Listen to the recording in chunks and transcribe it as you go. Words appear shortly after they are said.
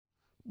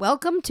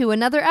Welcome to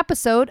another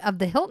episode of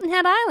the Hilton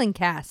Head Island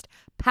Cast,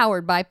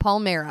 powered by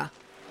Palmera.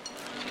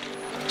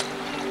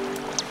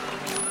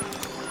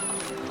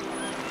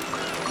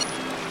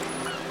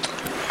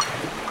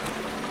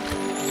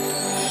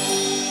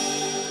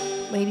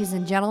 Ladies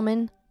and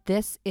gentlemen,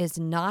 this is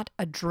not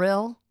a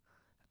drill.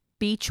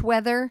 Beach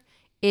weather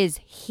is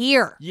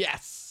here.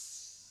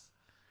 Yes.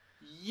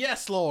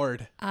 Yes,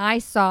 Lord. I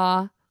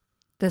saw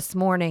this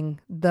morning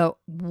the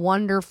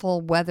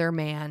wonderful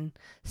weatherman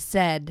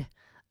said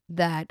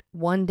that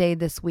one day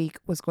this week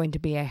was going to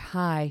be a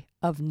high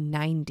of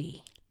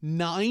 90.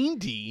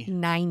 90?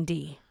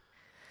 90.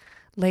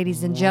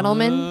 Ladies and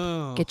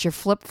gentlemen, get your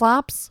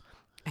flip-flops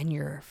and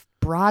your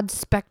broad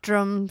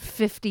spectrum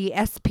 50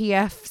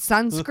 SPF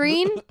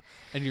sunscreen.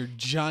 And your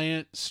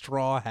giant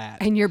straw hat.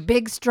 And your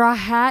big straw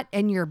hat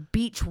and your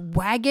beach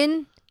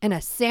wagon and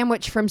a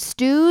sandwich from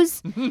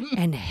Stu's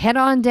and head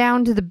on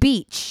down to the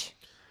beach.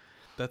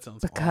 That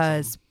sounds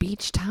because awesome.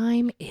 Beach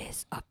time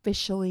is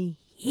officially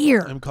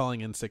here. I'm calling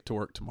in sick to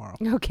work tomorrow.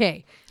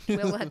 Okay,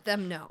 we'll let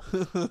them know.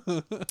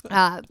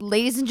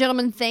 Ladies and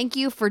gentlemen, thank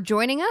you for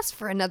joining us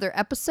for another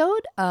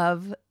episode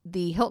of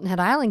the Hilton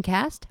Head Island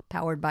Cast,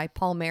 powered by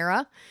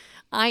Palmera.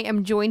 I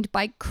am joined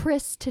by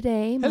Chris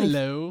today.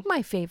 Hello.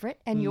 My favorite,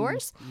 and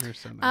yours. You're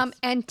so nice.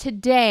 And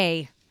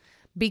today,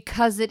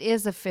 because it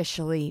is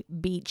officially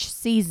beach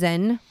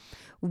season,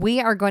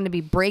 we are going to be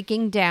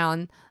breaking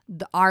down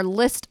our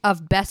list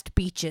of best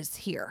beaches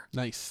here.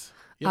 Nice.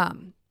 Yep.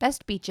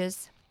 Best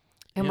beaches.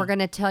 And we're going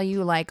to tell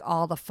you like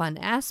all the fun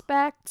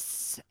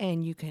aspects,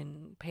 and you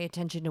can pay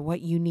attention to what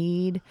you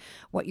need,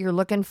 what you're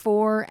looking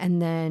for. And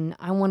then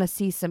I want to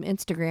see some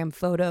Instagram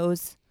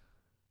photos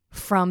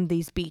from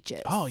these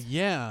beaches. Oh,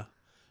 yeah.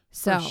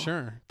 So For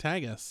sure.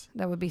 Tag us.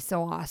 that would be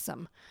so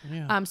awesome.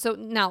 Yeah. So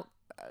now,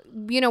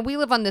 we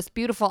live on this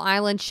beautiful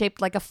island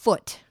shaped like a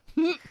foot.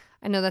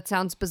 I know that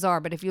sounds bizarre,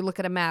 but if you look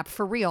at a map,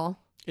 for real,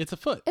 It's a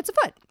foot. it's a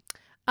foot.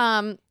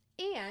 And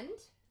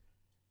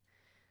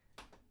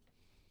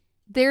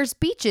there's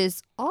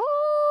beaches all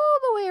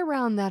the way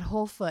around that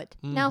whole foot.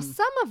 Mm-hmm. Now,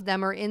 some of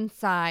them are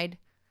inside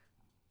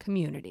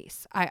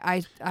communities.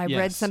 I read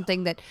Yes.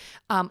 something that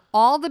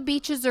all the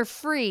beaches are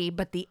free,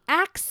 but the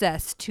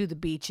access to the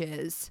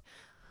beaches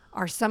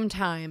are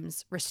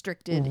sometimes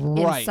restricted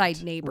Right,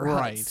 inside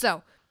neighborhoods. right.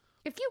 So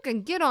if you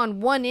can get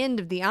on one end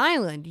of the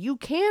island, you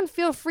can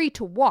feel free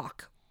to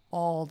walk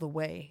all the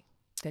way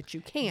that you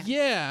can.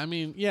 Yeah, I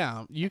mean,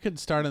 yeah, you could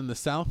start on the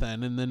south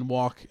end and then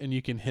walk, and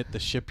you can hit the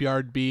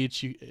Shipyard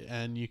Beach,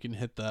 and you can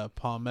hit the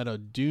Palmetto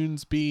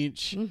Dunes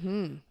Beach,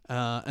 and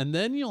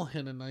then you'll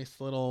hit a nice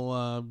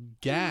little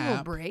gap,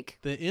 little break.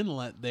 the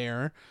inlet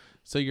there,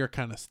 so you're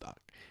kind of stuck.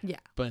 Yeah.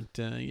 But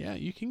yeah,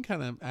 you can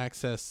kind of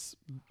access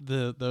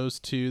those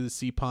two, the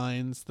Sea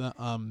Pines, the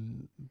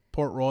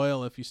Port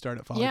Royal if you start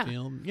at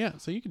Follyfield. Yeah,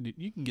 so you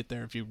can get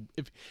there if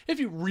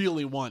you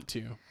really want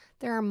to.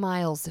 There are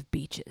miles of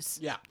beaches.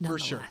 Yeah, for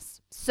sure. nonetheless.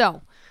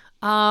 So,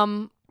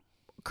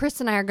 Chris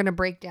and I are going to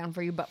break down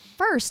for you. But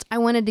first, I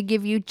wanted to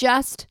give you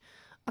just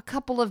a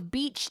couple of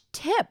beach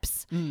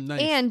tips.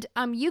 Nice.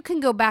 And you can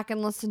go back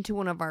and listen to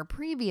one of our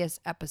previous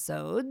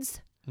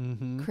episodes.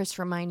 Mm-hmm. Chris,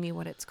 remind me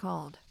what it's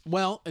called.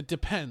 Well, it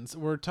depends.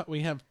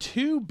 We have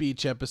two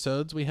beach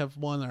episodes. We have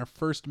one, our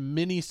first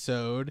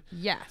mini-sode.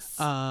 Yes.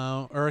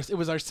 Or it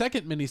was our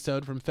second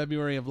mini-sode from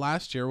February of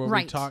last year, where we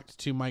Right. talked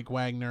to Mike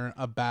Wagner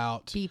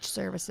about Beach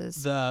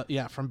services.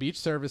 from Beach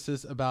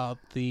Services about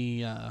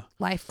the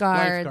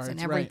Lifeguards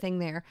and everything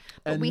there.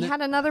 But And we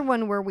had another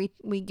one where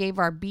we gave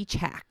our beach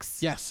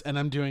hacks. yes, and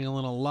I'm doing a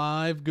little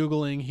live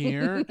Googling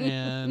here,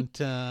 and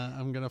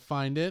I'm gonna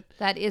find it.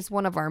 That is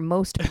one of our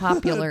most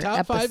popular Top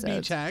episodes. 5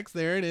 beach hacks.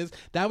 There it is.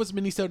 That was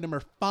mini-sode number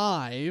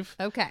 5.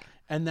 Okay.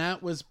 And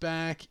that was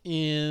back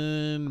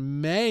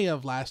in May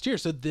of last year.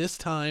 So this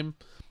time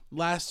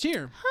last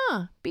year.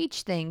 Huh.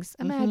 Beach things.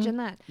 Imagine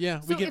that.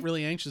 Yeah, So we get if-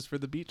 really anxious for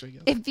the beach, I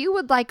guess. If you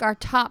would like our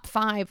top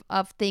 5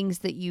 of things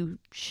that you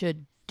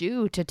should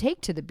do to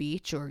take to the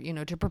beach or,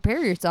 to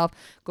prepare yourself,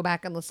 go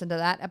back and listen to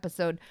that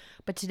episode.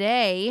 But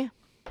today,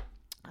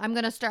 I'm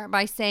going to start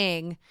by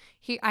saying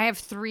I have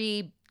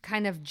 3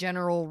 kind of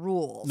general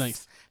rules.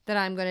 Nice. That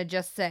I'm going to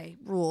just say.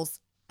 Rules,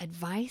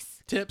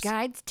 advice, Tips.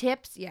 guides,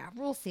 tips. Yeah,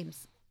 rule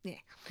seems, yeah.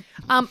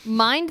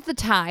 Mind the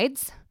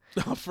tides.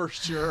 Oh, for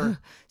sure.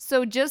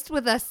 So just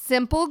with a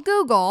simple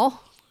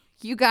Google,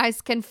 you guys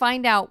can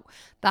find out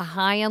the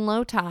high and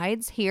low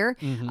tides here.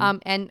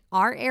 And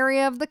our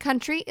area of the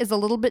country is a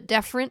little bit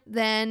different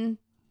than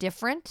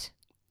different.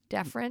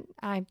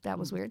 That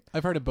was weird.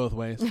 I've heard it both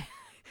ways.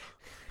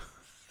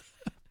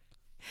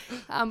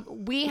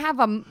 We have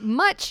a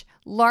much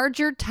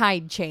larger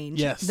tide change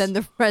Yes. than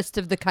the rest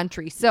of the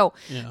country. So,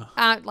 Yeah.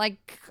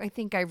 I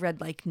think I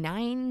read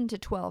 9 to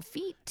 12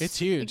 feet. It's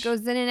huge. It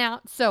goes in and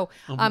out. So,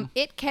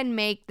 it can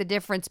make the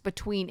difference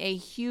between a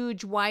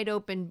huge, wide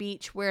open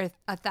beach where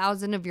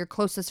 1,000 of your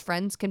closest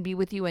friends can be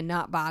with you and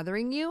not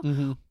bothering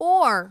you,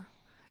 or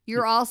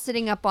you're all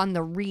sitting up on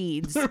the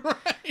reeds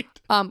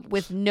Right.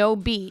 with no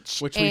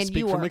beach, Which we and speak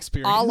you from are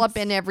experience. all up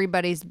in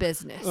everybody's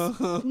business.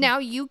 Now,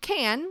 you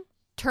can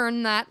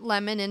turn that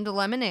lemon into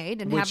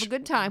lemonade and have Which a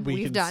good time. we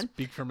We've can done.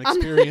 Speak from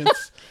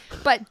experience.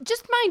 But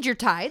just mind your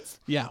tides.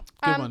 Yeah,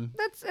 good one.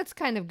 That's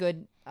kind of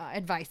good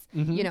advice,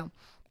 you know.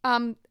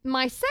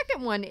 My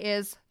second one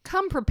is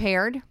come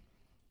prepared.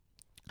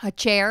 A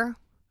chair,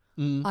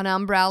 an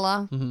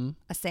umbrella,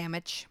 a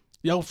sandwich,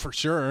 Yo, for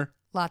sure.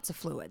 lots of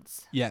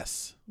fluids,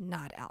 Yes.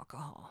 not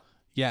alcohol.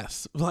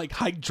 Yes. Like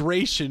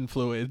hydration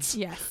fluids.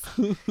 Yes.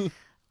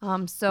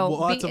 So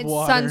Lots of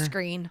water.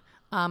 sunscreen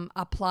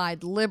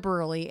applied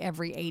liberally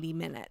every 80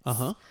 minutes.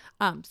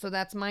 So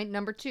that's my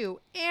number 2.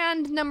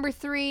 And number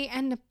 3,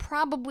 and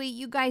probably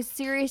you guys,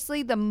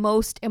 seriously, the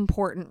most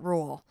important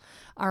rule.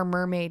 Our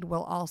mermaid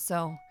will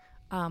also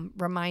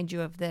remind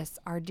you of this.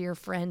 Our dear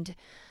friend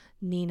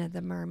Nina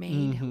the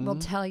mermaid will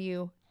tell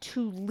you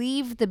to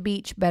leave the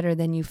beach better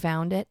than you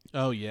found it.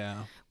 Oh,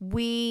 yeah.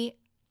 We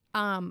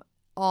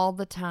all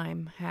the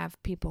time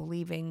have people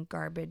leaving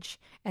garbage,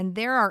 and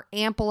there are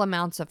ample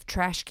amounts of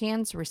trash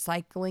cans,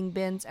 recycling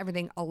bins,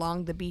 everything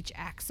along the beach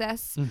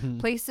access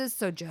places.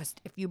 So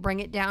just if you bring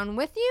it down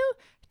with you,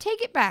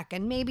 take it back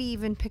and maybe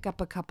even pick up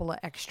a couple of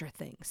extra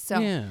things. So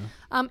Yeah.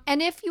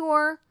 And if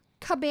your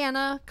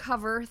cabana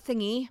cover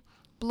thingy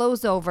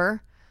blows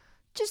over,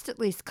 just at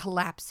least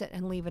collapse it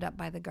and leave it up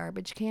by the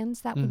garbage cans.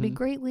 That would be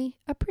greatly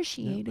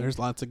appreciated. There's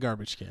lots of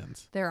garbage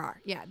cans. There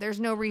are. Yeah, there's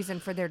no reason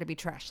for there to be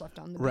trash left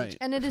on the beach. Right,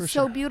 And it is for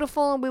so sure.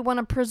 beautiful, and we want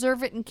to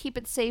preserve it and keep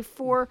it safe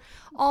for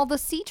all the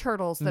sea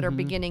turtles that are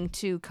beginning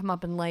to come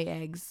up and lay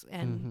eggs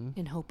and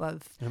in hope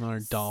of And our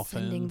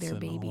dolphins sending their and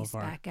babies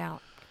back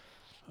out.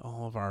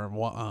 all of our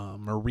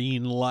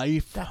marine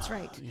life. That's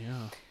right.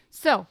 Yeah.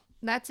 So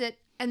that's it.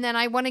 And then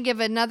I want to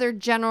give another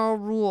general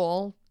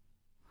rule.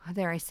 Oh,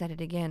 there, I said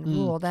it again.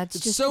 Rule. That's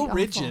It's just so awful.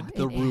 rigid,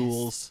 the It is.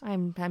 rules.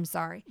 I'm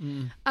sorry.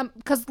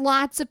 Because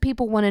lots of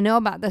people want to know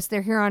about this.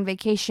 They're here on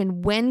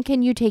vacation. When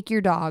can you take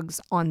your dogs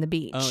on the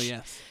beach? Oh,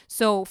 yes.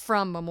 So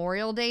from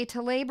Memorial Day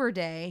to Labor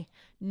Day,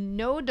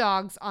 no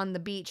dogs on the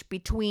beach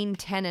between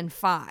 10 and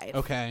 5.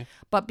 Okay.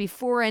 But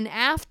before and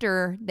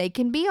after, they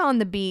can be on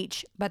the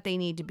beach, but they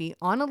need to be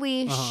on a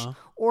leash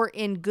or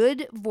in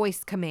good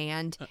voice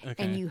command.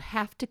 okay. And you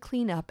have to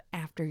clean up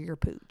after your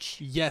pooch.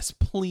 Yes,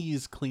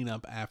 please clean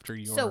up after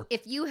your... So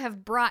if you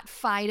have brought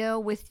Fido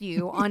with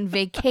you on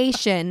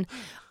vacation,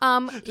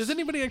 Does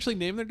anybody actually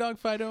name their dog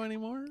Fido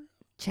anymore?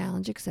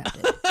 challenge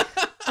accepted.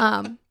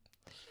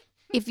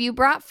 If you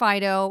brought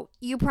Fido,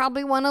 you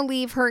probably want to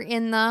leave her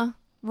in the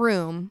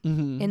room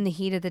in the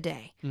heat of the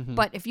day.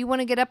 But if you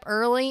want to get up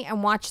early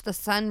and watch the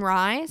sun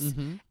rise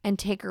and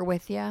take her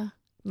with you, man,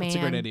 That's a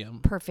great idea.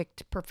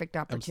 perfect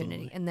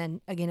opportunity. Absolutely. And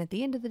then again at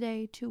the end of the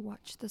day to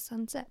watch the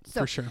sunset.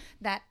 So For sure.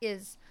 that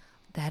is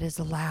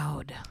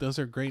allowed. Those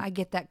are great. I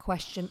get that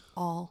question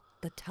all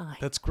the time.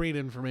 That's great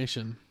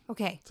information.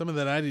 Okay. Some of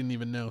that I didn't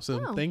even know.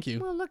 So Oh, thank you.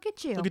 Well, look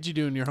at you. Look at you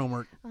doing your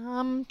homework.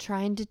 I'm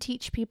trying to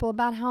teach people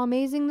about how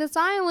amazing this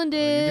island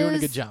is. You're doing a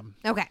good job.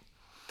 Okay.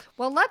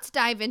 Well, let's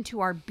dive into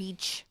our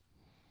beach.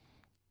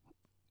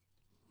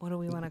 What do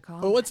we want to call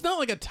Oh, it? it's not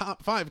like a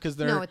top 5 because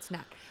they're... No, it's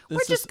not. We're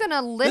this just is- going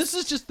to list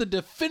This is just the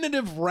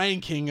definitive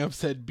ranking of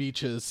said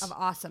beaches. of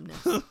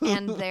awesomeness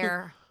and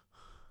their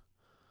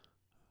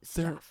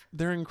stuff.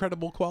 They're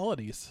incredible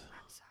qualities.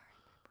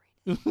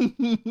 I'm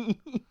sorry.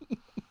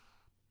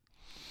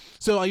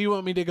 So you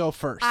want me to go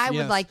first? I would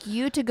Yes. like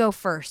you to go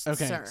first,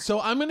 Okay, sir.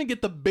 so I'm going to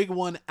get the big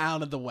one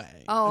out of the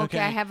way. Oh, okay.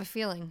 I have a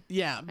feeling.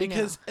 Yeah,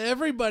 because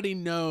everybody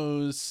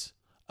knows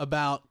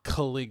about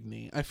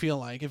Coligny. I feel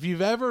like if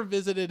you've ever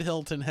visited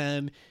Hilton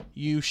Head,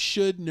 you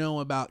should know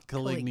about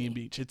Coligny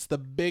Beach. It's the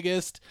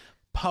biggest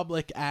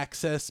public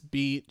access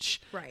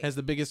beach. Right. Has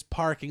the biggest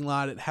parking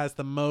lot. It has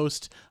the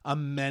most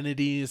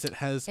amenities. It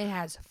has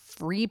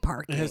free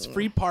parking. It has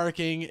free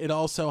parking. It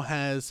also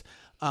has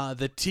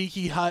the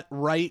Tiki Hut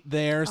right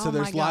there. So Oh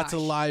there's my lots of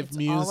gosh. live It's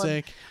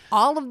music.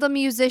 All of the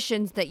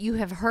musicians that you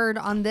have heard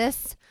on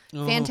this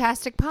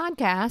fantastic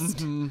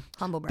podcast,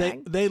 humble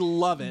brag, They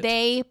love it.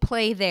 they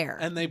play there.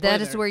 And they play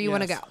that is there, where you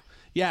want to yes. go.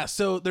 Yeah,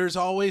 so there's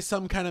always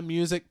some kind of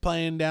music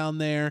playing down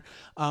there.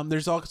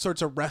 There's all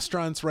sorts of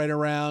restaurants right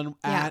around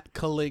at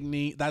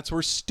Coligny. That's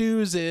where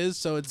Stu's is,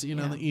 so it's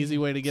the easy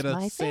way to get It's a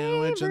my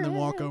sandwich and then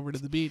walk favorite. over to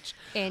the beach.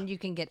 And you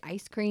can get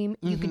ice cream.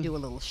 You can do a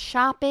little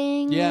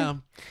shopping. Yeah.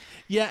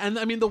 Yeah, and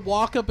I mean the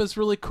walk up is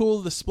really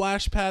cool. The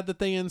splash pad that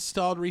they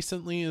installed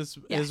recently is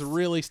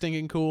really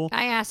stinking cool.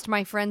 I asked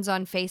my friends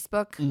on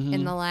Facebook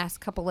in the last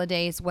couple of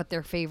days what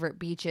their favorite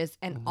beach is,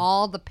 and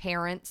all the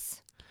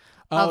parents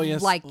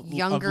of like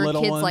younger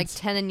little kids, ones. like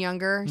 10 and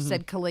younger,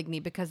 said Coligny,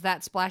 because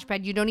that splash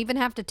pad, you don't even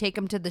have to take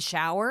them to the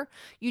shower.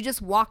 You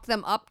just walk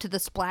them up to the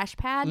splash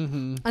pad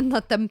and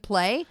let them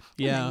play.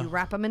 And then you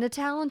wrap them in a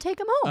towel and take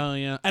them home. Oh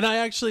yeah, and I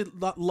actually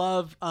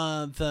love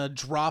the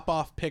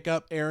drop-off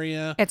pickup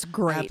area. It's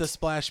great. At the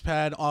splash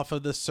pad off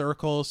of the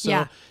circle.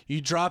 So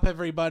you drop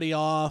everybody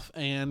off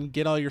and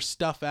get all your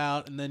stuff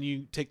out, and then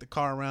you take the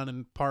car around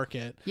and park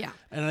it. Yeah.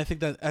 And I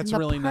think that's the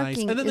really nice.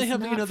 parking And then they is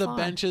have not the far.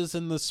 benches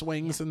and the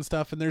swings and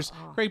stuff, and there's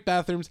great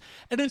bathrooms,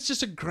 and it's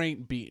just a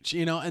great beach,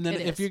 And then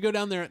It if is. you go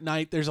down there at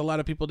night, there's a lot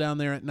of people down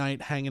there at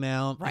night hanging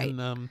out, Right.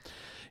 And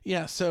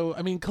Yeah, so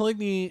I mean,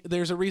 Coligny.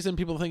 There's a reason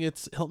people think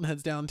it's Hilton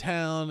Head's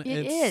downtown.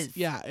 It is.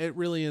 Yeah, it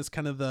really is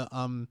kind of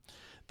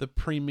the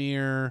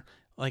premier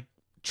like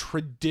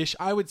tradition.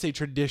 I would say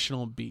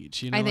traditional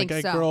beach. You know, I think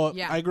like so.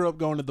 Yeah. I grew up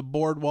going to the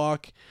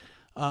boardwalk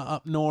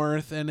up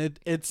north, and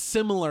it's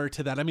similar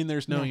to that. I mean,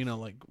 there's no Nice.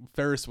 like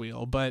Ferris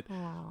wheel, but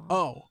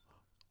Aw.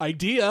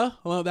 idea.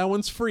 Well, that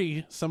one's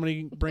free.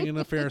 Somebody bring in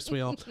a Ferris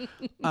wheel.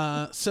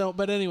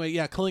 But anyway,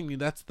 yeah, Coligny.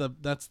 That's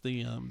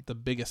the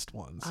biggest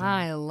one. So.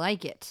 I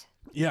like it.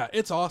 Yeah,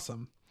 it's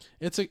awesome.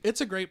 It's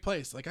a great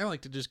place. Like I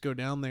like to just go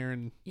down there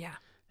and Yeah.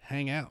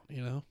 hang out,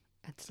 you know.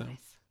 That's So.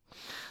 nice.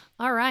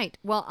 All right.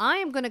 Well, I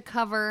am going to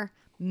cover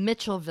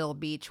Mitchellville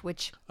Beach,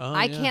 which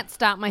I yeah. can't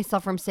stop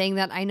myself from saying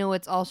that. I know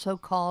it's also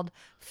called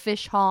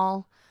Fish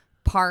Hall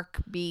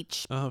Park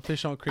Beach.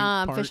 Fish Hall Creek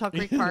Park. Fish Hall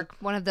Creek Park,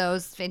 one of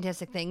those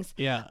fantastic things.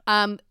 Yeah.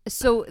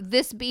 So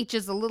this beach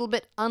is a little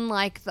bit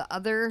unlike the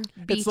other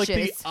beaches. It's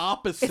like the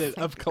opposite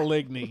of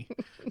Coligny.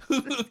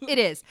 It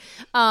is.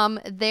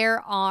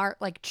 There are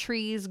like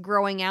trees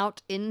growing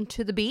out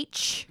into the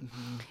beach.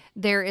 Mm-hmm.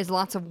 There is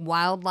lots of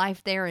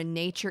wildlife there and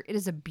nature. It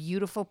is a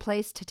beautiful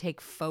place to take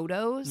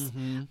photos,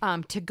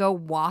 to go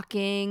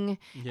walking.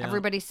 Yeah.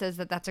 Everybody says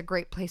that that's a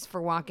great place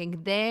for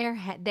walking. There,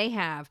 they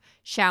have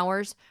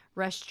showers,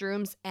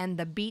 restrooms, and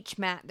the beach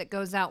mat that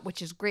goes out,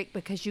 which is great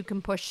because you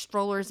can push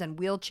strollers and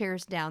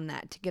wheelchairs down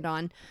that to get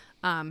on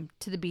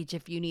to the beach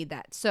if you need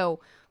that.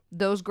 So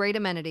those great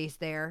amenities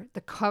there.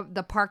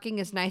 The parking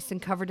is nice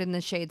and covered in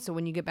the shade, so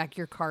when you get back,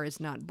 your car is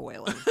not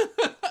boiling.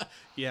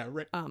 Yeah,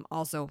 right.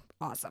 Also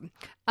awesome.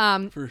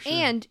 For sure.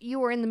 And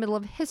you are in the middle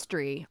of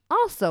history.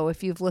 Also,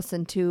 if you've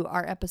listened to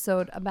our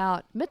episode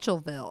about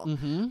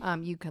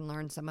Mitchellville, you can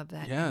learn some of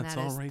that. Yeah, and it's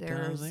that all is, right down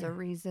there's there. a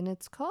reason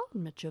it's called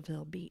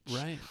Mitchellville Beach.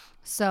 Right.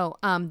 So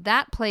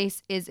that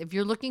place is, if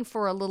you're looking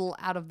for a little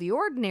out of the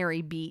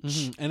ordinary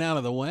beach And out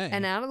of the way.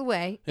 and out of the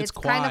way, It's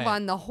kind of quiet.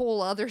 on the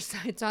whole other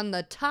side. It's on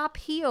the top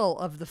heel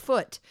of the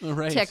foot,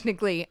 Right.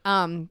 technically.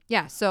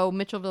 Yeah, so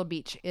Mitchellville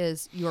Beach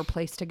is your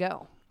place to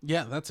go.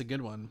 Yeah, that's a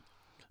good one.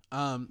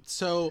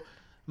 So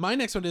my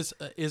next one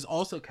is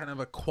also kind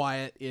of a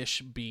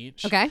quiet-ish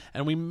beach. Okay.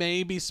 And we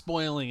may be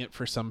spoiling it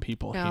for some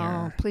people No,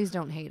 here. please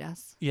don't hate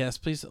us. Yes,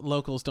 please,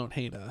 locals don't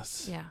hate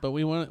us. Yeah. But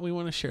we want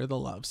to share the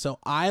love. So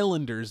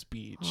Islanders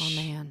Beach Oh,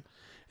 man.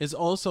 is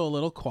also a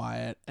little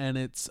quiet, and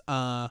it's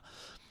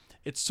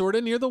sort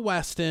of near the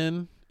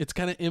Westin. It's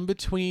kind of in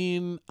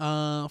between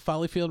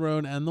Follyfield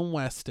Road and the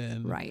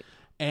Westin. Right.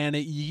 And it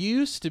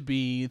used to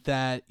be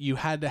that you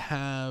had to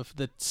have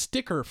the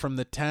sticker from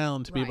the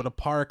town to be able Right. to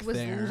park It was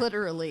there.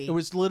 literally It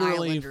was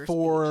literally Islanders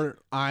for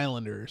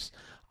Islanders.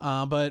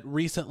 But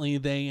recently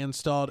they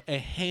installed a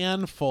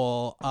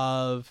handful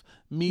of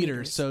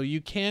meters. So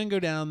you can go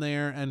down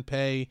there and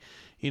pay,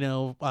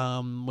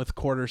 with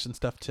quarters and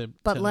stuff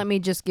But let me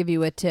just give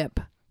you a tip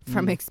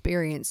from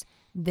experience.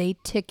 They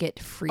ticket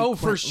frequently. Oh,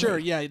 for sure.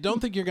 Yeah.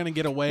 Don't think you're going to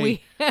get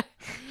away.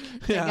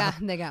 They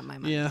got my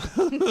money. Yeah.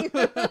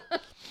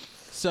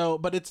 So,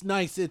 but it's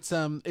nice. It's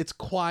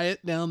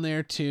quiet down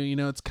there too.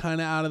 It's kind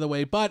of out of the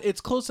way, but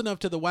it's close enough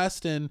to the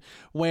Westin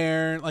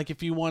where, like,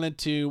 if you wanted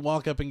to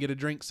walk up and get a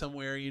drink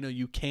somewhere,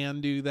 you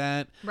can do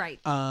that. Right.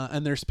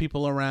 And there's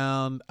people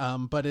around.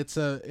 But it's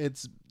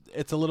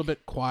a little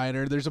bit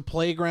quieter. There's a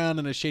playground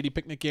and a shady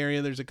picnic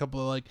area. There's a couple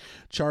of like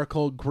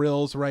charcoal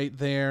grills right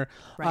there.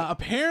 Right.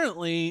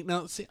 Apparently,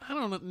 now see, I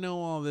don't know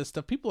all this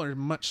stuff. People are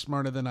much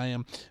smarter than I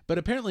am, but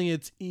apparently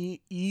it's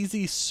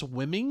easy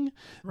swimming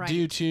Right.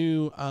 due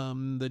to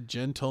the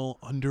gentle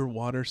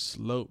underwater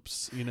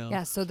slopes.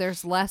 Yeah, so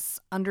there's less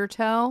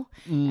undertow.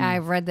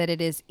 I've read that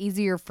it is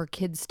easier for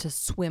kids to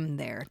swim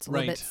there. It's a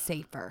little Right. bit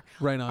safer.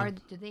 Right on.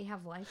 Do they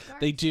have lifeguards?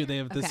 They do. They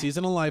have the Okay.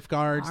 seasonal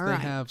lifeguards. All They right.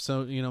 have.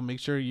 So, make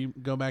sure you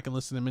go back and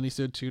listen to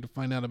Minisode 2 to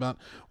find out about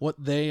what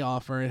they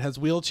offer. It has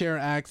wheelchair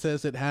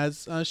access. It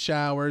has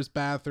showers,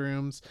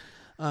 bathrooms,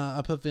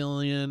 a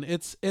pavilion.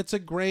 It's a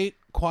great,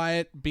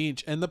 quiet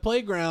beach. And the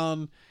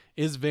playground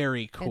is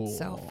very cool. It's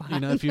so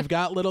fun. If you've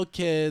got little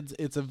kids,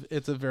 it's a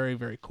very,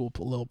 very cool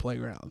little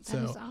playground.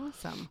 That is So,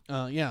 awesome.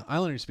 yeah,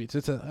 Islanders Beach.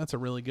 That's a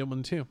really good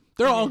one too.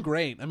 They're all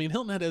great. I mean,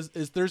 Hilton Head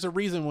is there's a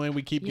reason why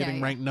we keep Yeah, getting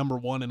yeah. ranked number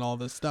 1 and all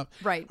this stuff.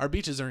 Right. Our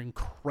beaches are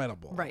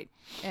incredible. Right.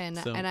 And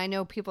So- I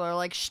know people are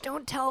like, shh,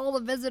 don't tell all the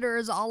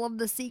visitors all of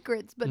the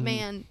secrets. Mm-hmm. But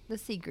man, the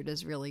secret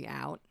is really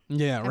out.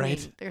 Yeah. I Right.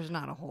 mean, there's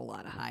not a whole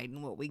lot of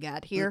hiding what we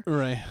got here.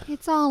 Right.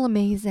 It's all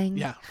amazing.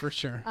 Yeah, for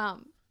sure.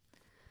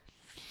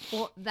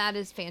 Well, that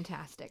is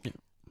fantastic.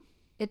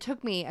 It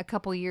took me a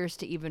couple years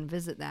to even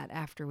visit that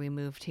after we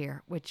moved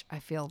here, which I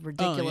feel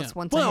ridiculous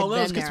once I had that was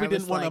been because there. we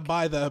didn't want to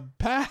buy the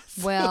pass.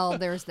 Well,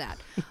 there's that.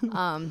 But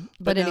now-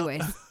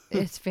 anyways,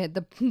 it's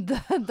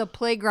the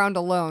playground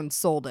alone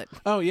sold it.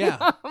 Oh yeah,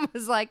 I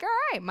was like, all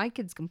right, my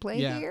kids can play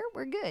Yeah. here.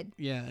 We're good.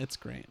 yeah, it's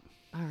great.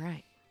 All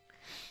right.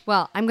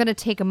 Well, I'm going to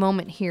take a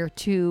moment here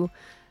to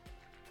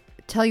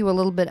tell you a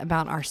little bit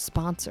about our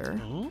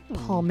sponsor, Oh,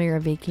 Palmyra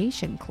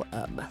Vacation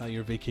Club. how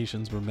your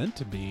vacations were meant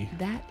to be.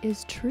 That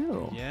is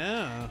true.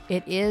 Yeah.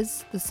 It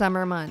is the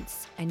summer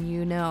months, and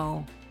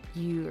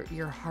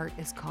your heart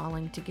is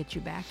calling to get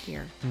you back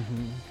here.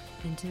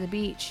 into the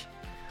beach.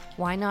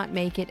 Why not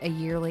make it a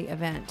yearly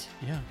event?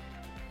 Yeah.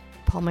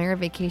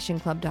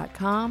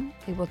 PalmeraVacationClub.com.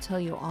 It will tell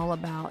you all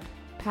about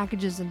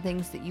packages and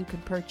things that you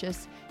could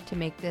purchase to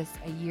make this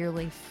a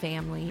yearly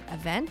family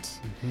event.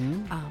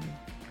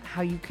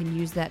 How you can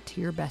use that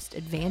to your best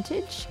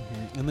advantage.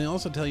 And they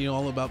also tell you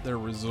all about their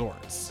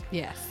resorts.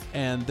 Yes.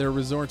 And their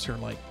resorts are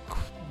like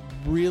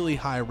really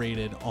high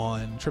rated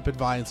on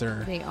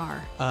TripAdvisor. They are.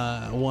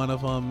 One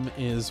of them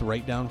is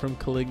right down from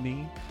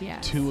Coligny.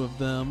 Yes. 2 of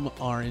them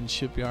are in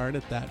Shipyard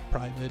at that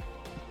private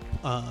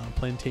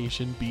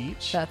Plantation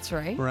Beach. That's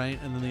right. Right,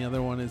 and then the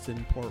other one is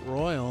in Port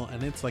Royal,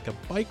 and it's like a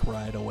bike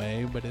ride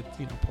away, but it's,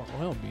 Port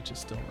Royal Beach is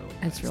still really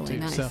nice. It's really too.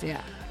 nice, So,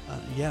 yeah.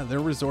 Yeah, their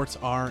resorts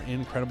are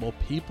incredible.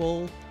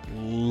 People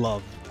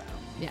love them.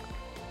 Yeah,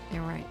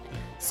 you're right.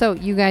 So,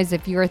 you guys,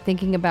 if you are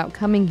thinking about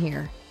coming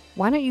here,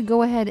 why don't you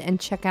go ahead and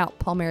check out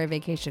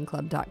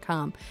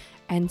PalmeraVacationClub.com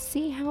and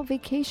see how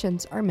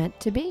vacations are meant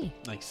to be.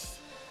 Nice.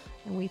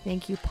 And we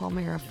thank you,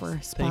 Palmera, for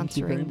thank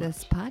you very sponsoring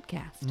this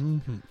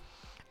podcast.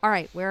 All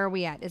right, where are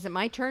we at? Is it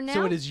my turn now?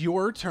 So it is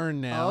your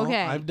turn now.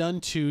 Okay. I've done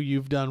 2.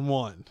 You've done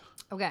 1.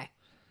 Okay.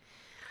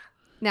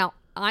 Now,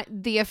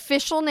 the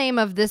official name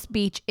of this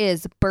beach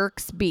is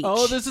Burke's Beach.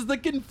 Oh, this is the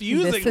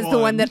confusing one. This is the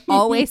one that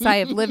always, I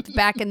have lived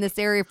back in this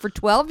area for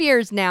 12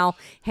 years now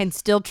and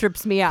still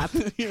trips me up.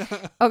 Yeah.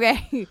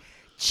 Okay.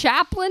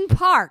 Chaplin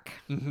Park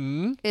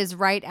is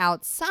right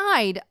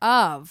outside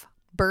of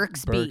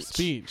Burke's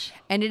Beach.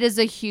 And it is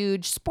a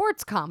huge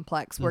sports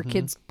complex where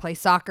kids play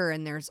soccer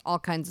and there's all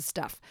kinds of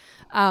stuff.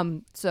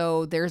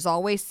 So there's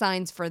always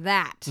signs for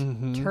that.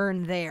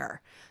 Turn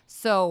there.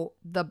 So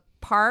the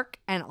park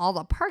and all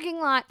the parking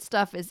lot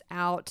stuff is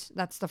out.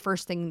 That's the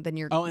first thing. Then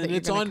you're and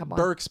it's on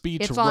Burke's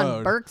Beach Road. It's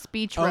on Burke's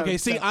Beach Road. Okay,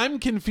 see, so. I'm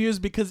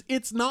confused because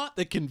it's not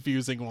the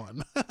confusing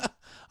one.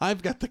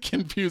 I've got the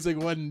confusing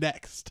one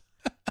next.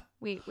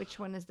 Wait, which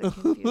one is the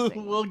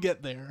confusing We'll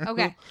get there.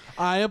 Okay.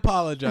 I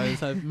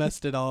apologize. I've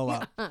messed it all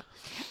up.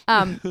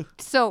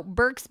 So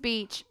Burke's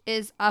Beach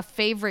is a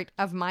favorite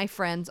of my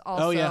friends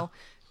also. Oh, yeah.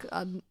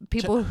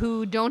 People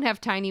who don't have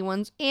tiny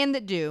ones and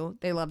that do,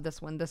 they love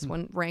this one. This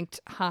one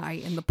ranked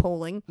high in the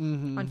polling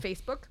on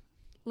Facebook.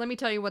 Let me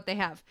tell you what they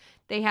have.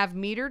 They have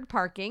metered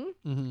parking,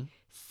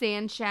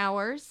 sand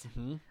showers,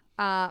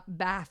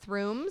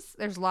 bathrooms.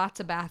 There's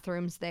lots of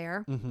bathrooms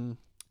there.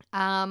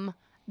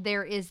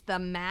 There is the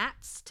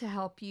mats to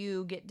help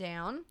you get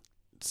down.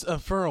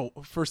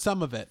 For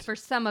some of it. For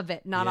some of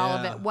it, not all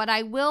of Yeah. it. What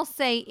I will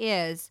say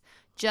is,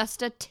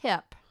 just a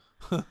tip,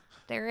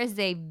 there is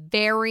a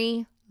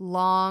very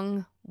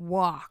long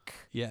walk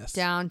Yes.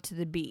 down to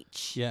the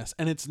beach. Yes,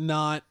 and it's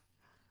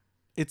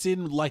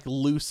in like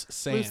loose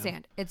sand. Loose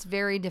sand. It's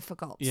very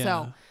difficult. Yeah.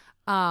 So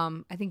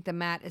I think the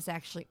mat is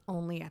actually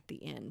only at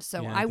the end.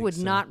 So Yeah, I I think would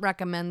so. not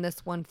recommend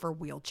this one for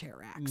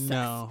wheelchair access.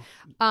 No.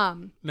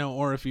 No,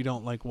 or if you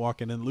don't like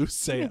walking in loose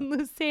sand.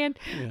 Loose sand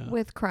Yeah.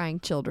 with crying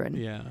children.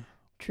 Yeah.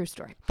 True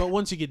story. But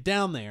once you get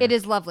down there, It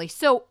is lovely.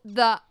 So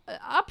the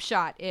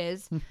upshot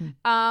is,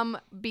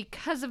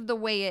 because of the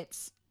way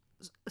it's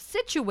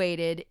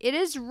situated, it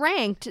is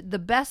ranked the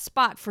best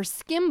spot for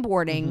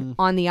skimboarding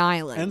on the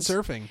island and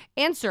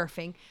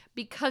surfing.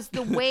 Because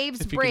the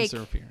waves If break.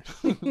 you can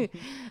surf here.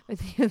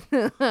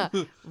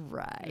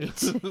 Right.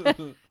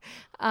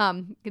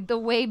 The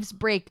waves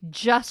break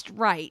just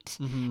right,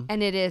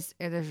 and there's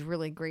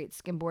really great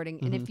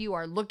skimboarding. And if you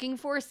are looking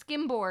for a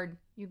skimboard,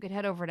 you could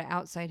head over to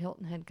Outside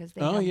Hilton Head because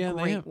they have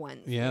great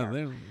ones. Yeah, there.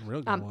 they're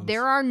real good ones.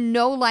 There are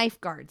no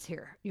lifeguards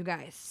here, you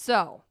guys.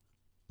 So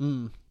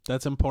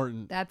that's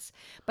important.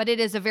 but it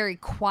is a very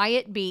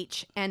quiet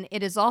beach, and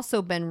it has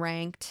also been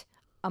ranked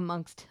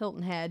amongst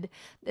Hilton Head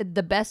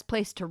the best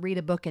place to read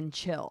a book and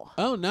chill.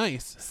 Oh,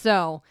 nice.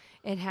 So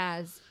it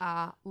has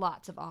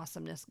lots of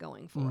awesomeness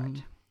going for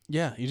it.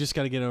 Yeah, you just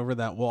got to get over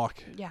that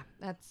walk. Yeah,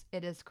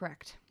 it is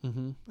correct.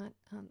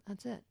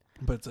 That's it.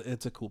 But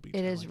it's a cool beach.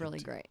 It I is like really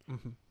too. great.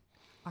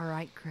 All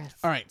right, Chris.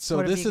 All right, so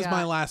What have this you is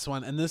my got? last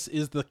one, and this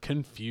is the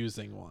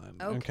confusing one.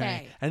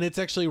 Okay. And it's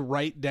actually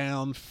right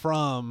down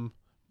from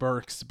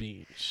Burke's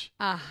Beach.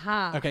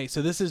 Uh-huh. Okay,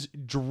 so this is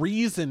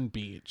Dreesen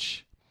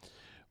Beach,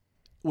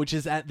 which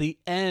is at the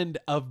end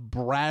of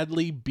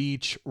Bradley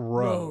Beach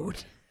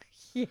Road.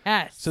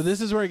 Yes. So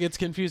this is where it gets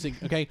confusing.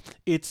 Okay,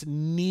 it's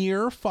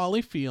near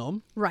Folly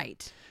Field,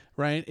 Right.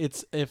 right?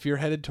 It's if you're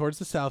headed towards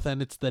the south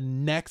end, it's the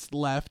next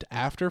left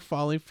after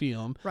Folly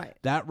Field. Right.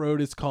 That road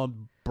is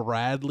called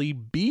Bradley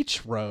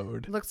Beach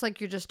Road. Looks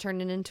like you're just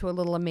turning into a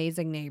little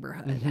amazing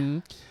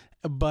neighborhood.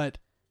 But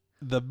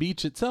the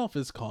beach itself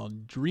is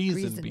called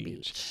Dreesen Dreesen Beach.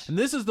 Beach. And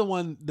this is the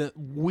one that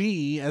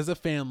we as a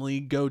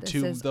family go This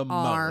to is the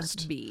our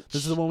most. beach.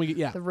 This is the one we get.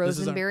 Yeah. The this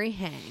is our- Rosenberry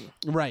Hang.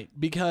 right.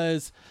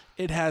 Because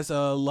it has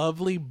a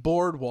lovely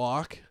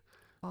boardwalk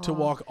to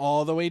walk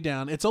all the way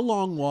down. It's a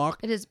long walk.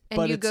 It is, and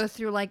but you it's- go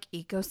through like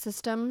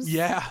ecosystems.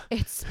 Yeah.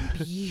 It's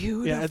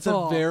beautiful. Yeah, it's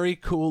a very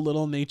cool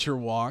little nature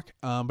walk,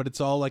 but it's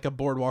all like a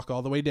boardwalk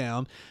all the way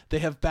down. They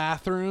have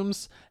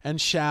bathrooms and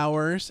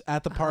showers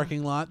at the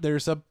parking lot.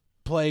 There's a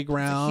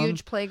playground.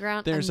 Huge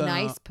playground. There's a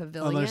nice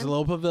pavilion. There's a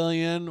little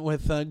pavilion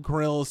with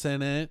grills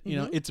in it. You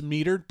know, it's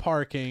metered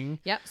parking.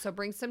 Yep. So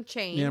bring some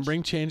change. Yeah,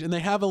 bring change. And they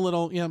have a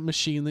little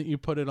machine that you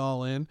put it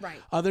all in.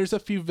 Right. There's a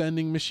few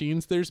vending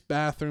machines. There's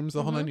bathrooms,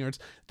 the whole 9 yards.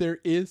 There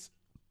is,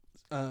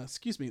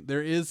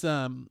 there is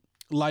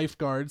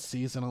lifeguards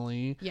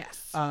seasonally.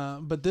 Yes.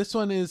 But this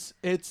one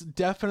it's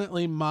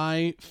definitely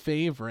my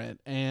favorite.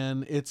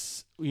 And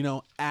it's,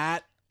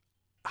 at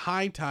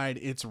high tide,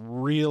 it's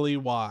really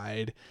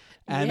wide.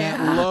 And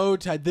at low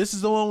tide, this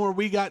is the one where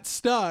we got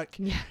stuck.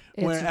 Yeah,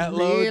 where it's at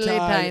really low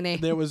tide, tiny.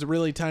 there was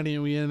really tiny,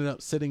 and we ended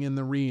up sitting in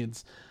the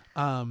reeds.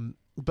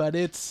 But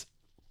it's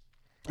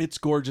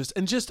gorgeous.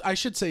 And I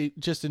should say,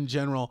 just in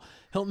general,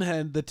 Hilton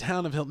Head, the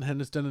town of Hilton Head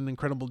has done an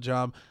incredible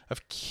job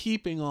of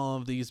keeping all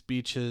of these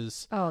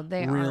beaches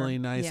really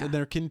nice. Yeah. And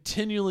they're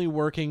continually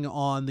working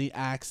on the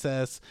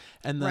access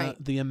and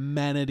the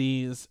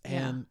amenities.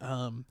 And,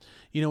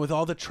 with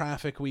all the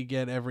traffic we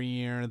get every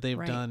year, they've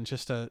done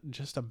just a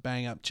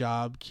bang up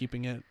job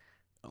keeping it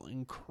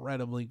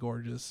incredibly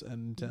gorgeous.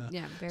 And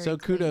very so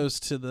clean. kudos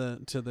to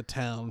the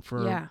town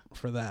for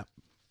that.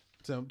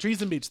 So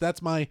Dreesen Beach,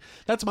 that's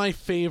my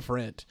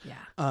favorite.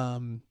 Yeah.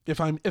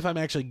 If I'm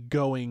actually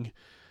going,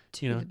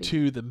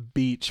 to the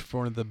beach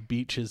for the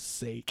beach's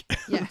sake.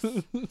 Yes.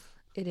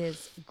 It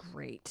is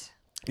great.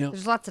 Yep.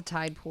 There's lots of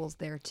tide pools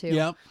there too.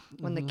 Yep.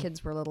 When the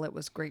kids were little, it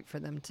was great for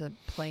them to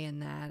play in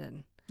that.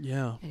 And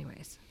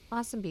anyways,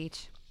 awesome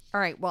beach. All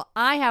right. Well,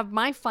 I have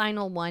my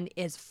final one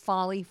is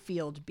Folly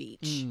Field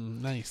Beach.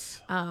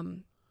 Nice.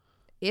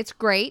 It's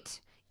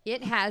great.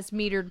 It has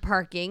metered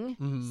parking,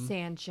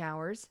 sand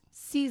showers,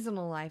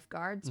 seasonal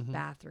lifeguards,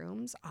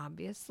 bathrooms,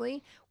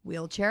 obviously,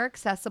 wheelchair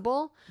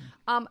accessible.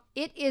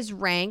 It is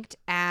ranked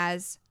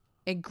as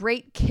a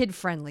great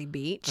kid-friendly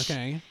beach.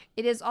 Okay.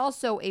 It is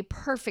also a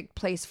perfect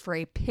place for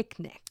a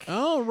picnic.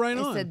 Oh, right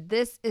on. I said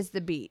this is the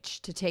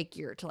beach to take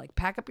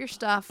pack up your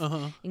stuff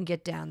and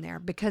get down there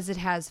because it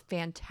has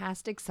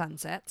fantastic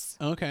sunsets.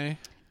 Okay.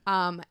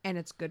 And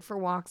it's good for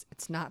walks.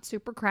 It's not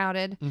super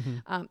crowded.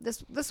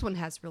 This one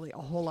has really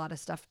a whole lot of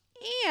stuff,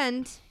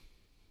 and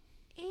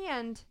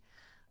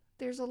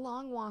there's a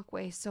long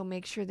walkway, so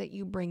make sure that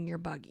you bring your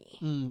buggy.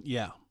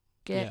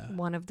 Get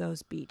one of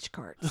those beach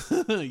carts.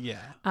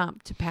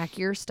 To pack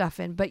your stuff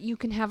in, but you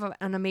can have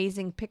an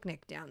amazing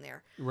picnic down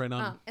there. Right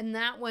on. And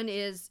that one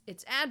its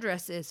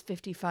address is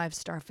 55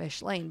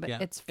 Starfish Lane, but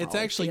it's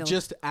actually Field.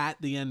 just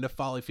at the end of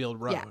Follyfield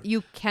Road. Yeah,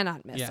 you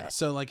cannot miss it.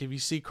 So like if you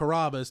see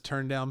Carrabba's,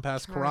 turn down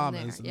past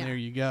Carrabba's, and there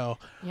you go.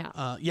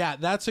 Yeah.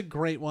 That's a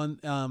great one.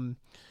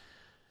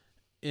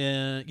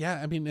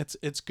 I mean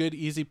it's good,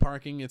 easy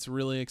parking. It's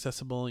really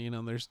accessible.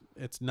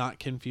 It's not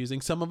confusing.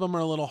 Some of them are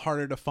a little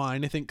harder to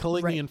find. I think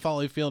Coligny and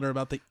Follyfield are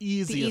about the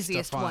easiest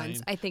to find.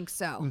 Ones. I think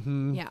so.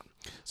 Yeah.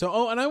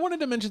 So, and I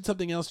wanted to mention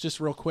something else just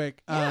real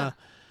quick. Yeah.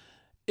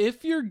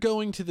 If you're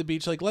going to the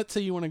beach, like let's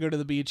say you want to go to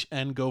the beach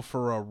and go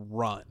for a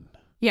run.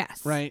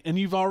 Yes. Right. And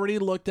you've already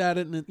looked at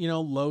it and,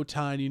 low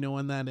tide,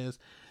 when that is.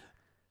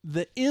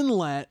 The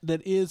inlet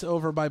that is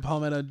over by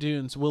Palmetto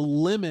Dunes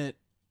will limit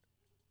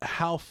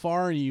how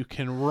far you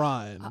can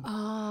run.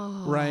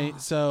 Oh.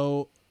 Right.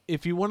 So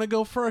if you want to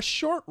go for a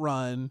short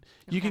run,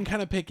 you can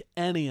kind of pick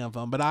any of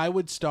them, but I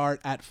would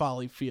start at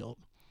Follyfield.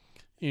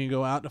 You can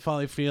go out to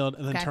Follyfield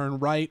and then turn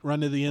right,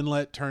 run to the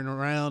inlet, turn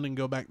around and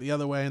go back the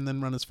other way and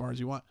then run as far as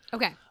you want.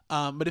 Okay.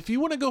 But if you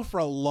want to go for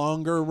a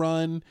longer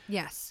run,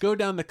 go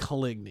down to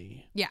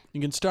Coligny. Yeah.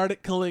 You can start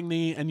at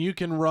Coligny and you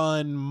can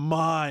run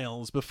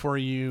miles before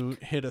you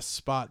hit a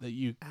spot that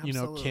you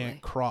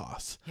can't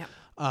cross. Yeah.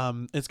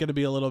 It's going to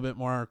be a little bit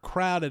more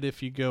crowded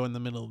if you go in the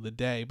middle of the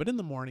day, but in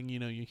the morning,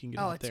 you can get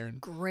out there. It's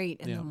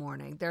great in the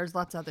morning. There's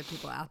lots of other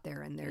people out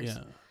there, and there's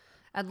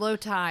at low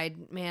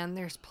tide, man,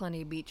 there's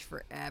plenty of beach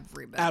for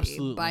everybody.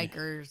 Absolutely.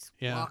 Bikers,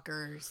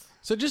 walkers.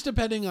 So just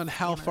depending on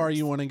how far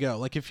you want to go,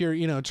 like if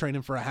you're,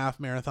 training for a half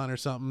marathon or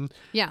something,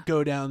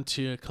 go down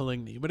to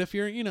Coligny. But if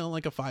you're,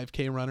 like a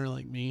 5K runner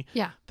like me,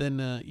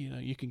 then,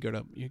 you can go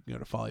to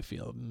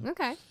Follyfield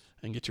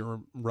and get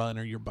your run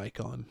or your bike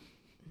on.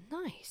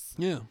 Nice.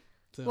 Yeah.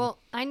 So. Well,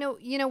 I know,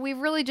 we've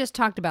really just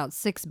talked about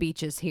 6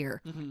 beaches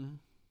here.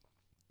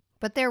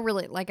 But they're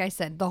really, like I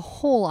said, the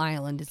whole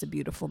island is a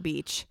beautiful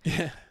beach.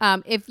 Yeah.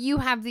 If you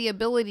have the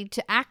ability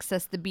to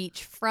access the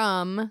beach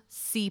from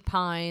Sea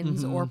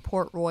Pines or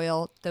Port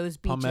Royal, those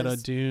beaches. Palmetto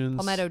Dunes.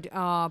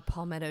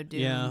 Palmetto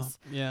Dunes.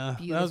 Yeah.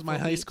 Beautiful that was my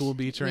high school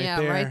beach right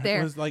there. Yeah, right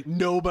there. It was like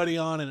nobody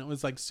on it. It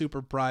was like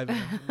super private.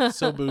 It was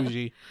so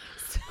bougie.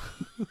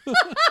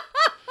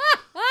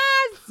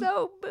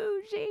 So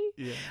bougie.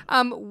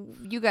 Yeah.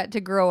 You got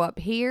to grow up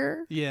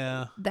here.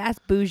 Yeah. That's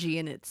bougie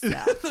in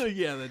itself.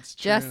 Yeah, that's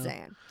true. Just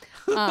saying.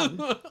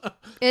 And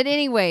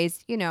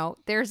anyways,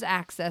 there's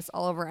access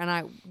all over.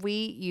 And we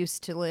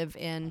used to live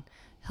in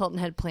Hilton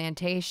Head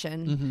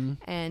Plantation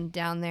and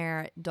down there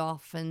at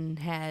Dolphin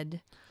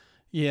Head.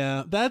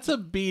 Yeah, that's a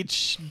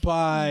beach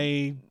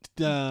by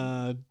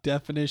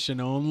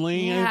definition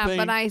only. Yeah, I think.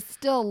 but I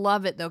still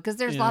love it though because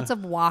there's lots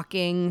of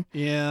walking.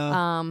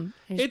 Yeah,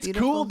 it's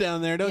cool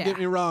down there. Don't Yeah. get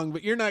me wrong,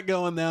 but you're not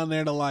going down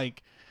there to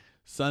like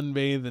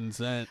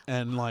sunbathe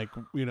and like,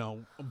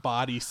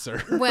 body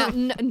surf. Well,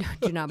 no,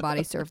 do not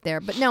body surf there.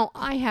 But no,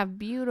 I have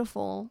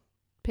beautiful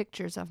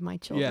pictures of my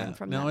children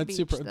from that it's beach.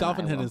 super. that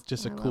Dolphin I Head will- is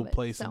just a I cool love it.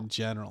 place So, in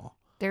general.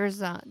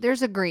 There's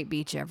a great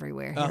beach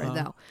everywhere here,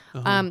 though.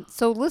 Uh-huh.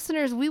 So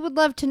listeners, we would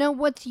love to know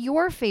what's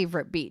your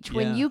favorite beach.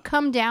 When Yeah. you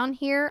come down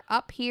here,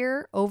 up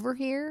here, over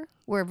here,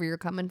 wherever you're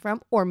coming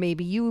from, or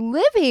maybe you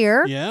live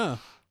here, Yeah.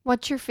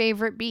 what's your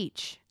favorite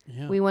beach?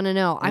 Yeah. We want to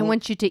know. I Well-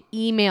 want you to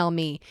email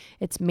me.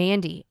 It's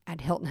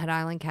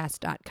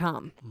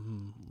Mandy@HiltonHeadIslandCast.com.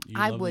 You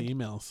I love would- the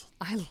emails.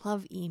 I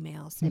love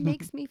emails. It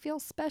makes me feel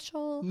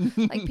special.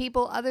 Like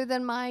people other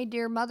than my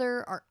dear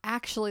mother are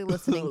actually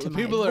listening to my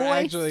People are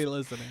voice. actually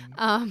listening.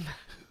 I'm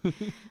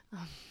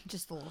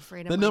just a little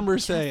afraid of The my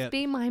numbers just say it.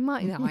 Be my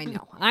mom.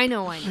 No, I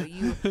know.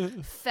 You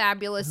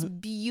fabulous,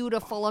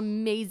 beautiful,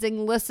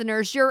 amazing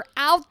listeners. You're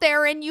out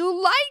there and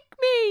you like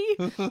me.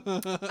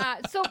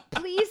 So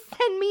please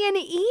send me an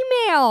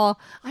email.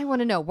 I want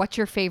to know what's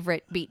your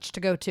favorite beach to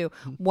go to.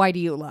 Why do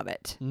you love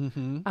it?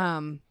 Mm-hmm.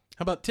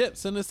 How about tips?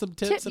 Send us some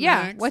tips and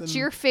Yeah. hacks. What's and-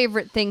 your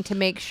favorite thing to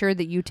make sure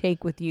that you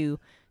take with you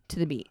to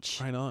the beach?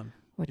 Right on.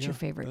 What's your Yeah,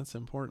 favorite? That's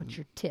important. What's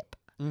your tip?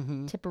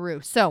 Mm-hmm.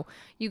 Tipperoo. So,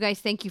 you guys,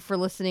 thank you for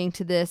listening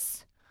to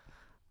this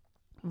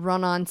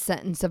run-on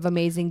sentence of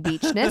amazing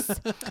beachness.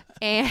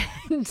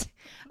 And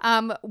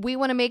we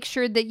want to make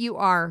sure that you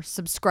are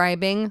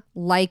subscribing,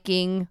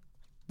 liking,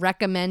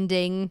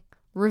 recommending,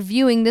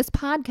 reviewing this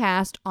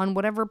podcast on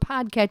whatever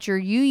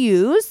podcatcher you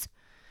use.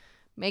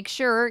 Make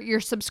sure you're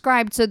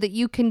subscribed so that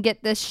you can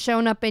get this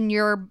shown up in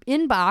your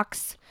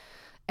inbox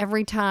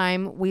every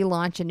time we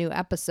launch a new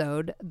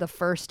episode, the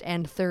first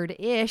and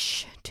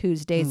third-ish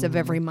Tuesdays of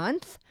every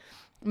month.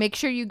 Make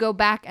sure you go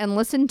back and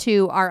listen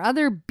to our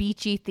other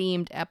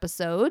beachy-themed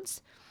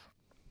episodes.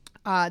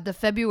 The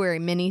February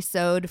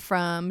mini-sode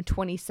from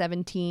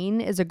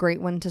 2017 is a great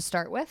one to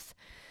start with.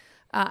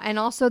 And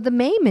also the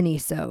May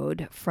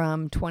mini-sode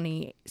from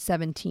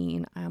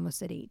 2017, I almost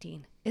said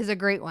 18, is a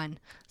great one.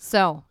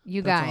 So,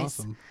 you That's guys,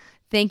 awesome.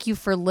 thank you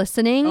for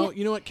listening. Oh,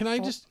 you know what? Can I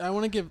I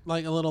want to give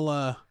like a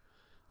little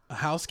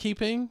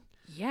housekeeping.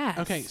 Yes.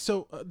 Okay,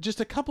 so just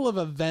a couple of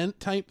event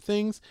type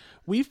things.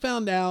 We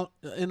found out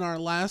in our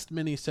last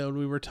mini-sode,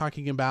 we were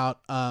talking about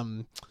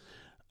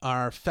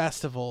our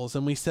festivals,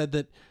 and we said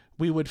that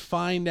we would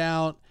find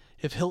out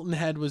if Hilton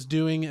Head was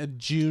doing a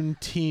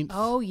Juneteenth.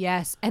 Oh,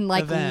 yes. And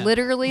like event.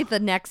 literally the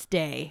next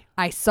day,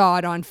 I saw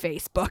it on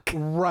Facebook.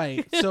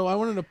 Right. So I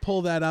wanted to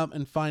pull that up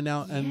and find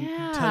out and tell you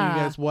Yeah.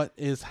 guys what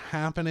is They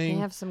happening.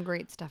 have some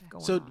great stuff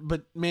going So, on.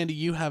 but Mandy,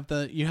 you have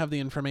the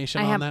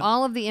information I on have that.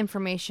 all of the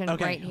information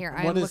Okay. right here.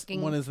 What I'm is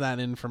looking. what is that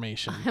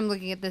information? I'm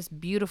looking at this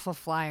beautiful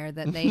flyer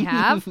that they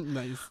have.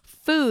 Nice.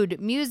 Food,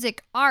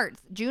 music, art,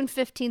 June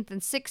 15th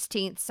and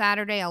 16th,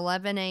 Saturday,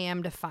 11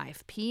 a.m. to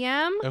 5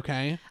 p.m.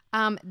 Okay.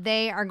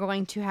 They are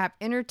going to have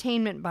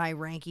entertainment by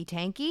Ranky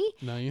Tanky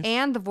Nice.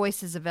 and the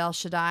Voices of El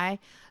Shaddai,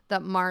 the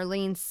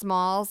Marlene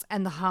Smalls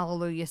and the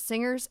Hallelujah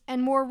Singers,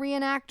 and more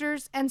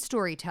reenactors and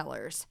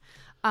storytellers.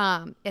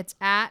 It's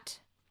at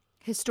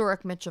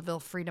historic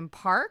Mitchellville Freedom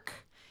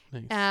Park.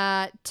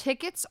 Nice.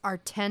 Tickets are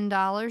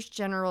 $10.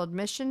 General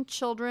admission,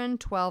 children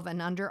 12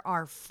 and under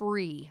are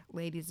free,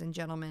 ladies and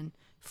gentlemen,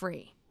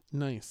 free.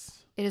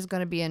 Nice. It is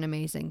going to be an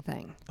amazing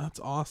thing. That's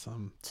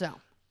awesome. So,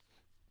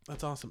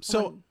 That's awesome.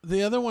 So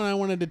the other one I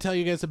wanted to tell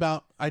you guys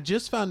about, I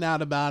just found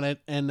out about it,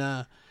 and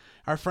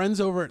our friends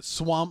over at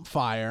Swamp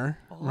Fire.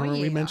 Remember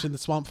we yeah. mentioned the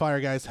Swamp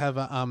Fire guys have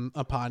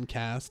a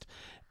podcast,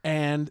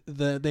 and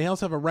they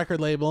also have a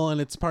record label,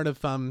 and it's part of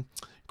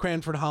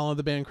Cranford Hollow,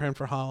 the band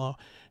Cranford Hollow.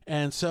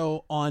 And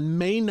so on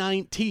May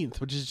 19th,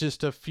 which is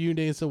just a few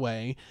days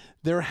away,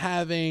 they're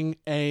having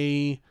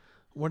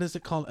what is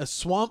it called? A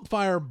Swamp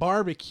Fire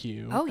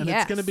barbecue. Oh, and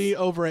yes. it's going to be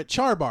over at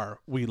Char Bar.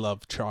 We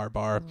love Char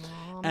Bar.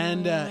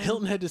 And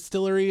Hilton Head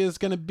Distillery is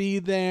going to be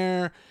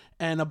there.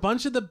 And a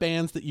bunch of the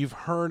bands that you've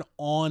heard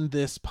on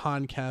this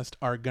podcast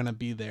are going to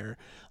be there.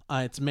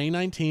 It's May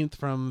 19th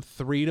from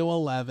 3 to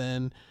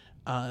 11.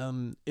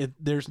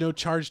 There's no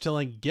charge to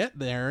like get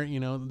there. You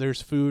know,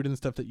 there's food and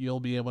stuff that you'll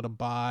be able to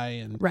buy,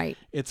 and right.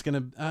 it's gonna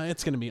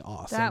be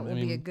awesome. That will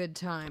be a good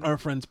time. Our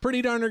friends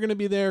Pretty Darn are going to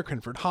be there.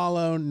 Cranford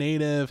Hollow,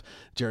 Native,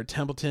 Jared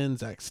Templeton,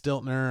 Zach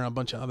Stiltner, a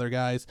bunch of other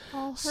guys.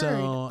 All heard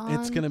So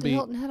it's on going to the be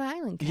Hilton Head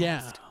Island cast.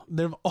 yeah.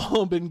 They've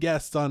all been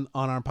guests on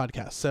our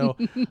podcast. So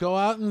go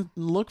out and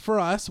look for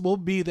us. We'll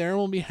be there.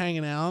 We'll be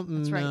hanging out,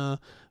 and That's right.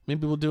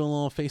 maybe we'll do a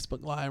little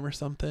Facebook Live or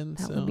something.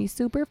 That so. would be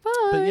super fun.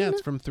 But yeah,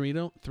 it's from 3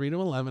 to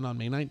 11 on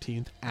May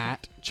 19th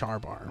at Char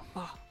Bar.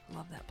 Oh,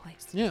 love that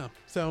place. Yeah.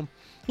 So a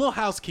little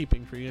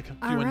housekeeping for you, a few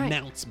All right.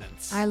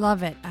 announcements. I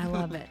love it. I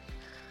love it.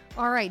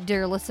 All right,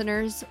 dear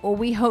listeners. Well,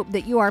 we hope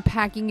that you are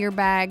packing your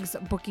bags,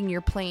 booking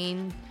your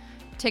plane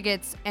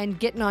tickets, and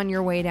getting on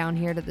your way down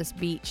here to this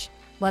beach.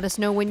 Let us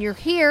know when you're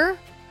here,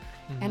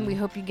 and we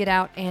hope you get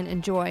out and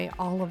enjoy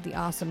all of the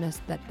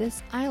awesomeness that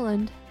this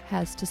island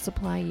has to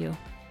supply you.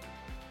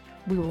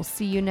 We will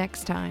see you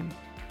next time.